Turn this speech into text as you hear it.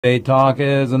Talk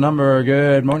is the number.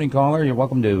 Good morning, caller. You're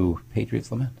welcome to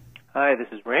Patriot's Lament. Hi, this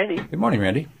is Randy. Good morning,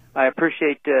 Randy. I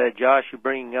appreciate, Josh, you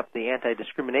bringing up the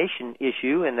anti-discrimination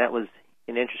issue, and that was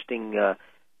an interesting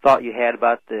thought you had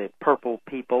about the purple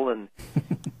people and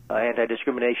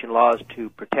anti-discrimination laws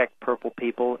to protect purple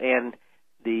people, and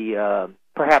the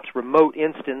perhaps remote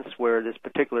instance where this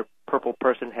particular purple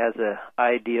person has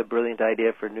a brilliant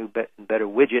idea for a new, better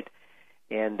widget,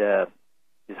 and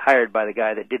is hired by the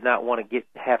guy that did not want to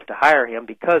have to hire him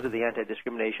because of the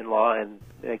anti-discrimination law and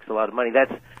makes a lot of money.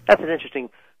 That's an interesting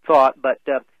thought, but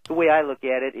the way I look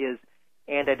at it is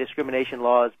anti-discrimination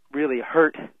laws really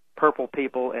hurt purple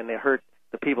people, and they hurt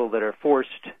the people that are forced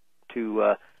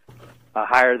to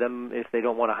hire them if they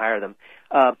don't want to hire them.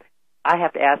 I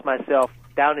have to ask myself,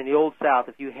 down in the Old South,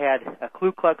 if you had a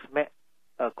Ku Klux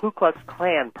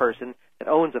Klan person that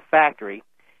owns a factory,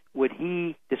 would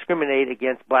he discriminate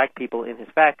against black people in his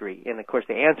factory? And, of course,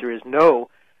 the answer is no.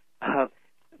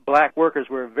 Black workers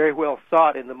were very well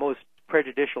sought in the most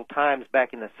prejudicial times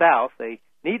back in the South. They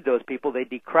need those people. They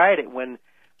decried it when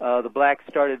the blacks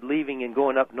started leaving and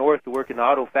going up north to work in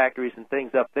auto factories and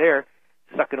things up there,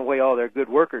 sucking away all their good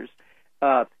workers.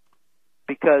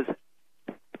 Because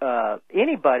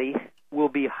anybody will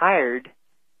be hired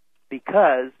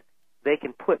because they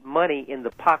can put money in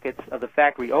the pockets of the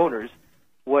factory owners.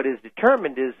 What is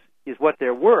determined is what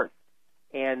they're worth.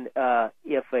 And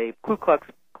if a Ku Klux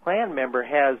Klan member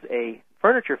has a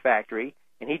furniture factory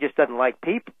and he just doesn't like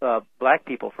black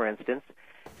people, for instance,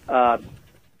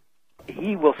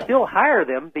 he will still hire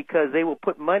them because they will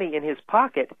put money in his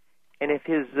pocket. And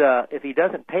if he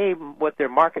doesn't pay what their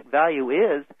market value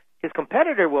is, his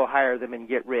competitor will hire them and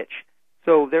get rich.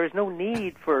 So there is no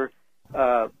need for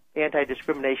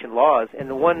anti-discrimination laws. And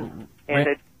the one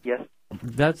yes.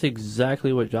 That's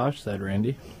exactly what Josh said,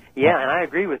 Randy. Yeah, and I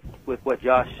agree with what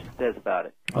Josh says about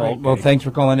it. All right. Well, thanks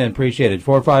for calling in. Appreciate it.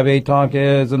 458-TALK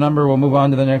is the number. We'll move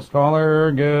on to the next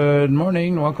caller. Good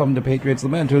morning. Welcome to Patriot's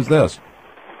Lament. Who's this?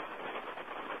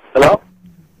 Hello?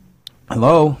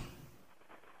 Hello?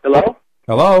 Hello?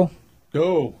 Hello?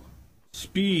 Go.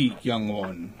 Speak, young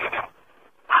one.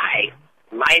 Hi.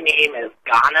 My name is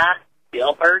Ghana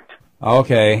Gilbert.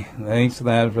 Okay. Thanks for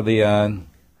that, for the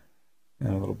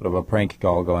a little bit of a prank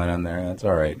call going on there. That's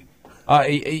all right.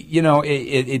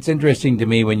 It's interesting to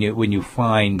me when you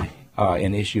find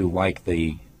an issue like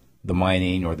the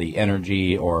mining or the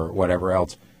energy or whatever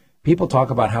else. People talk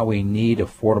about how we need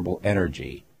affordable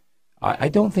energy. I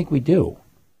don't think we do.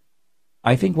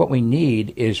 I think what we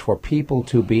need is for people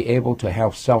to be able to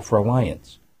have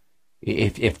self-reliance.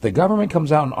 If the government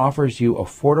comes out and offers you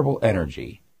affordable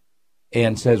energy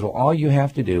and says, well, all you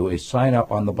have to do is sign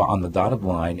up on the dotted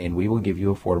line and we will give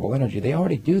you affordable energy, they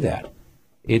already do that.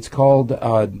 It's called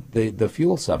the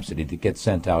fuel subsidy that gets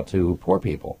sent out to poor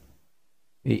people.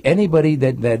 Anybody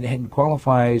that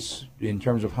qualifies in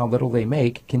terms of how little they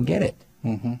make can get it.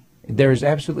 Mm-hmm. There is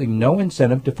absolutely no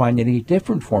incentive to find any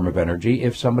different form of energy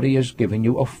if somebody is giving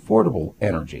you affordable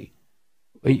energy.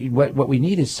 What we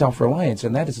need is self-reliance,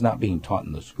 and that is not being taught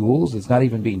in the schools. It's not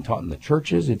even being taught in the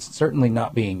churches. It's certainly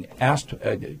not being asked.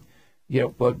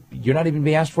 But you're not even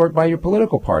being asked for it by your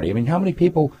political party. I mean, how many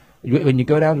people, when you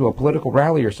go down to a political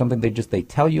rally or something, they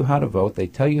tell you how to vote. They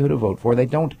tell you who to vote for. They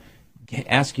don't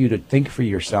ask you to think for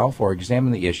yourself or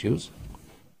examine the issues.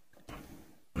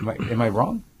 Am I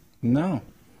wrong? No,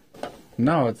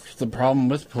 it's the problem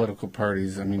with political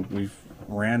parties. I mean, we've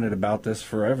ranted about this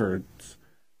forever. It's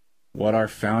what our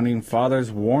founding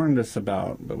fathers warned us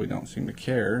about, but we don't seem to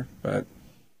care. But,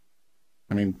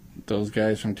 I mean, those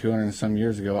guys from 200 and some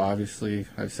years ago, obviously,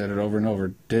 I've said it over and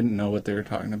over, didn't know what they were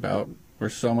talking about. We're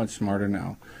so much smarter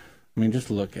now. I mean, just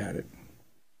look at it.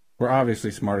 We're obviously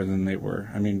smarter than they were.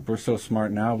 I mean, we're so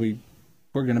smart now, we're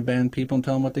going to ban people and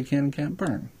tell them what they can and can't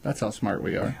burn. That's how smart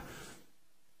we are.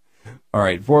 All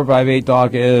right,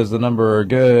 458-TALK is the number.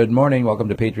 Good morning. Welcome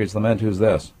to Patriot's Lament. Who's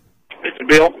this? It's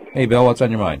Bill. Hey, Bill, what's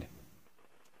on your mind?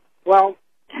 Well,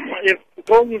 if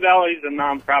Golden Valley is a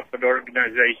nonprofit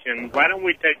organization, why don't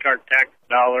we take our tax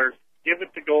dollars, give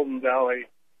it to Golden Valley,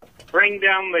 bring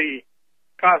down the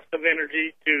cost of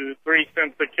energy to 3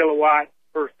 cents a kilowatt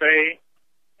per se,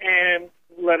 and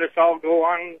let us all go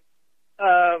on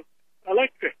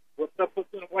electric? What's up with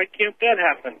it? Why can't that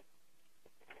happen?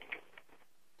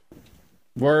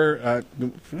 Where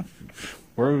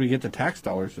would we get the tax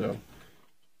dollars, though?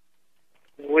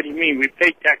 What do you mean? We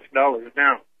pay tax dollars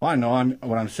now. Well, I know.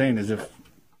 What I'm saying is if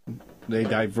they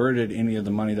diverted any of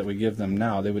the money that we give them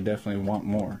now, they would definitely want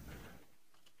more.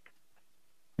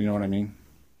 You know what I mean?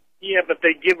 Yeah, but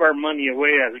they give our money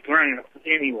away as grants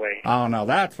anyway. Oh, no,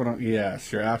 that's what I'm...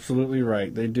 Yes, you're absolutely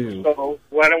right. They do. So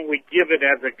why don't we give it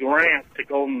as a grant to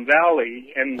Golden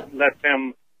Valley and let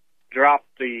them drop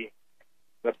the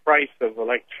price of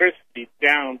electricity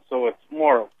down so it's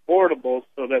more affordable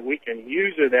so that we can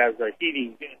use it as a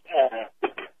heating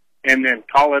and then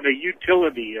call it a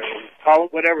utility or call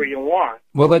it whatever you want.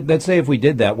 Well, let's say if we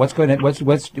did that, what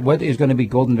is going to be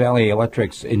Golden Valley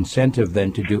Electric's incentive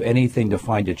then to do anything to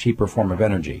find a cheaper form of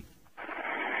energy?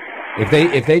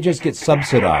 If they just get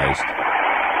subsidized,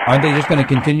 aren't they just going to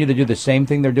continue to do the same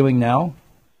thing they're doing now?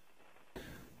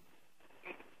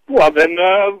 Well, then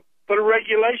put a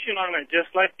regulation on it,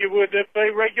 just like you would if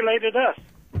they regulated us.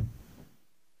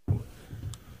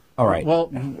 All right.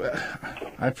 Well,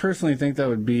 I personally think that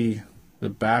would be the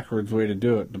backwards way to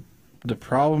do it. The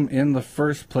problem in the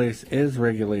first place is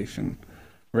regulation.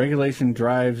 Regulation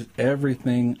drives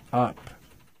everything up.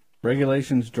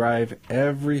 Regulations drive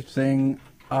everything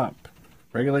up.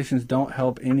 Regulations don't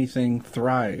help anything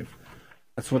thrive.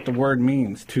 That's what the word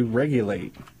means, to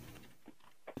regulate.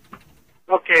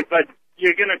 Okay, but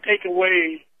you're going to take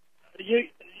away...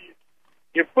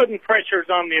 You're putting pressures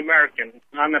on the Americans,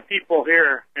 on the people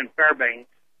here in Fairbanks,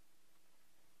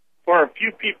 for a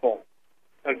few people,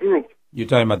 a group. You're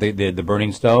talking about the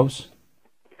burning stoves?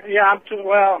 Yeah, I'm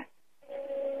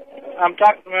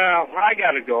talking, I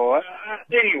got to go.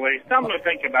 Anyway, something to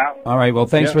think about. All right, well,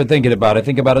 thanks for thinking about it.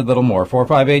 Think about it a little more.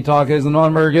 458-TALK is the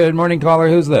number. Good morning, caller.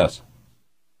 Who's this?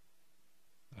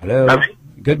 Hello?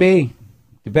 Could be.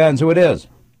 Depends who it is.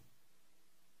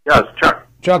 Yeah, it's Chuck.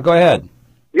 Chuck, go ahead.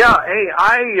 Yeah, hey,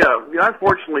 I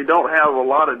fortunately don't have a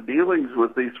lot of dealings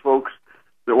with these folks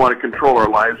that want to control our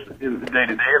lives in the day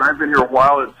to day, and I've been here a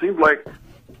while. It seems like,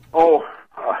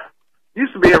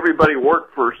 used to be everybody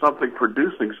worked for something,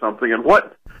 producing something, and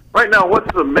right now,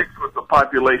 what's the mix with the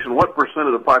population? What percent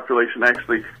of the population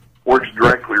actually works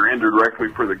directly or indirectly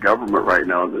for the government right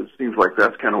now? And it seems like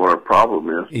that's kind of what our problem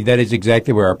is. That is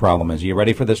exactly where our problem is. Are you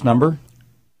ready for this number?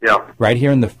 Yeah. Right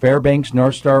here in the Fairbanks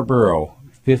North Star Borough,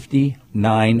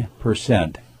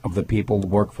 59% of the people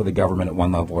work for the government at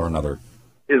one level or another.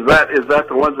 Is that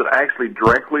the ones that actually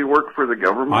directly work for the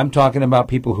government? I'm talking about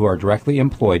people who are directly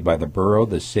employed by the borough,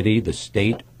 the city, the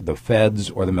state, the feds,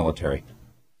 or the military.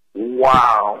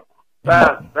 Wow.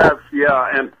 That's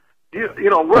and you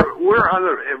know, we're on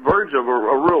the verge of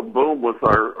a real boom with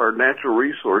our natural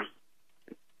resource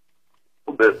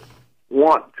that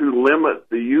want to limit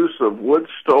the use of wood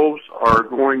stoves are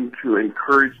going to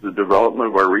encourage the development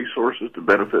of our resources to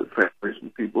benefit families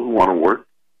and people who want to work.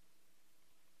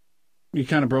 You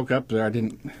kind of broke up there. I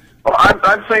didn't... Well,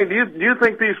 I'm saying, do you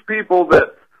think these people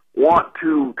that want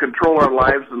to control our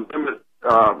lives and limit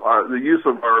the use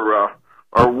of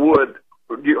our wood,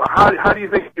 how do you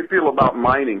think you feel about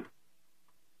mining?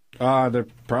 They're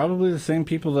probably the same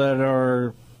people that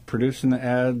are producing the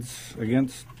ads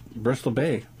against Bristol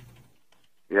Bay.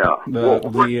 Yeah.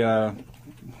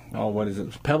 What is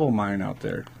it? Pebble mine out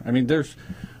there. I mean,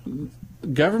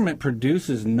 government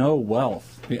produces no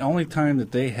wealth. The only time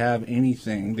that they have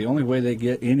anything, the only way they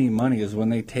get any money is when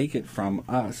they take it from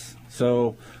us.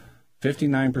 So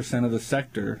 59% of the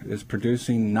sector is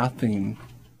producing nothing,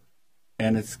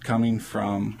 and it's coming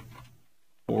from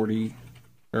 40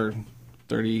 or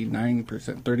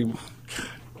 39%, 30.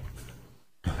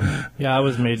 Yeah, I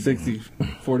was made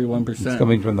 41%. It's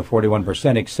coming from the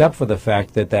 41%, except for the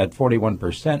fact that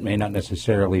 41% may not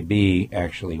necessarily be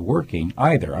actually working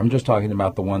either. I'm just talking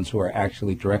about the ones who are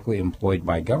actually directly employed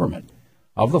by government.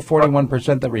 Of the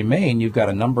 41% that remain, you've got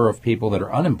a number of people that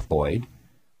are unemployed,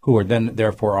 who are then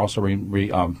therefore also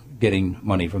getting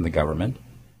money from the government.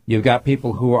 You've got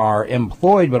people who are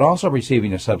employed but also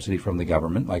receiving a subsidy from the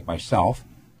government, like myself.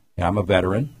 And I'm a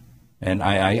veteran. And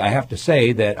I have to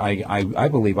say that I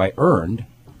believe I earned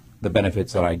the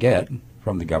benefits that I get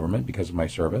from the government because of my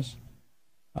service.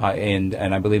 And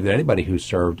I believe that anybody who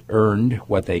served earned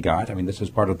what they got. I mean, this is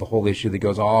part of the whole issue that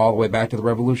goes all the way back to the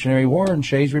Revolutionary War and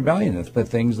Shays' Rebellion. It's the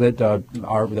things that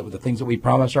the things that we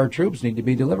promise our troops need to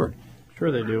be delivered.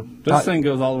 Sure they do. This thing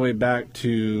goes all the way back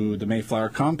to the Mayflower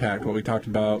Compact, what we talked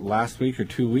about last week or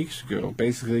 2 weeks ago.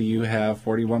 Basically, you have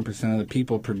 41% of the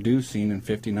people producing and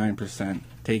 59%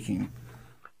 taking.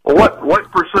 Well,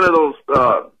 what percent of those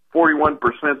 41%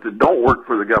 that don't work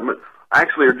for the government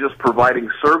actually are just providing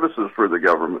services for the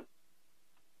government?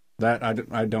 That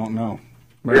I don't know.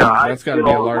 But yeah, that's got to be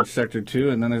a large sector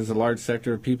too, and then there's a large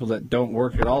sector of people that don't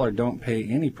work at all or don't pay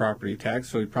any property tax.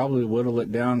 So we probably whittle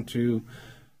it down to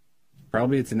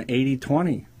probably it's an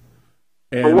 80-20.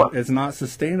 And it's not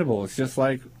sustainable. It's just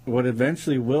like what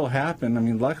eventually will happen. I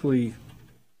mean, luckily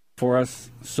for us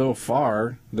so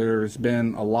far, there's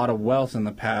been a lot of wealth in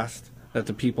the past that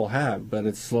the people have, but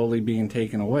it's slowly being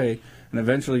taken away. And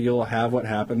eventually you'll have what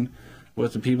happened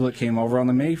with the people that came over on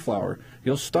the Mayflower.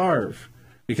 You'll starve,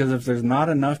 because if there's not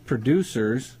enough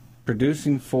producers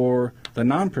producing for the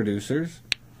non-producers,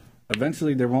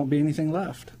 eventually there won't be anything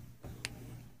left.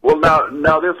 Well,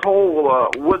 now this whole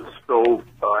wood stove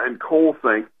and coal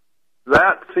thing,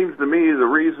 that seems to me the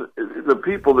reason the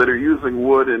people that are using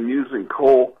wood and using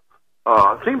coal,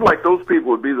 seems like those people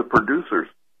would be the producers.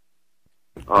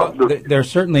 They're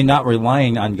certainly not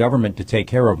relying on government to take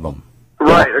care of them.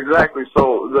 Right, exactly.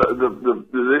 So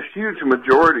this huge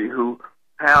majority who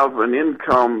have an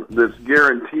income that's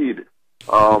guaranteed,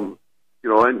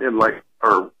 and like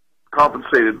are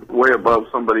compensated way above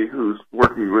somebody who's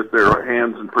working with their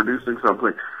hands and producing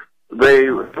something, they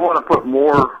want to put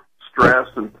more stress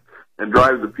and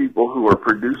drive the people who are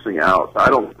producing out. I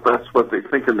don't. That's what they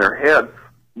think in their head,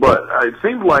 but it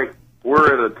seems like we're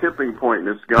at a tipping point and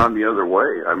it's gone the other way.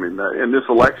 I mean, and this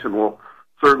election will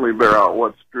certainly bear out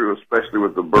what's true, especially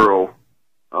with the borough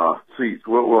seats.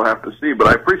 We'll have to see. But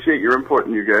I appreciate your input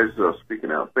and you guys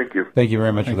speaking out. Thank you. Thank you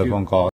very much for the phone call.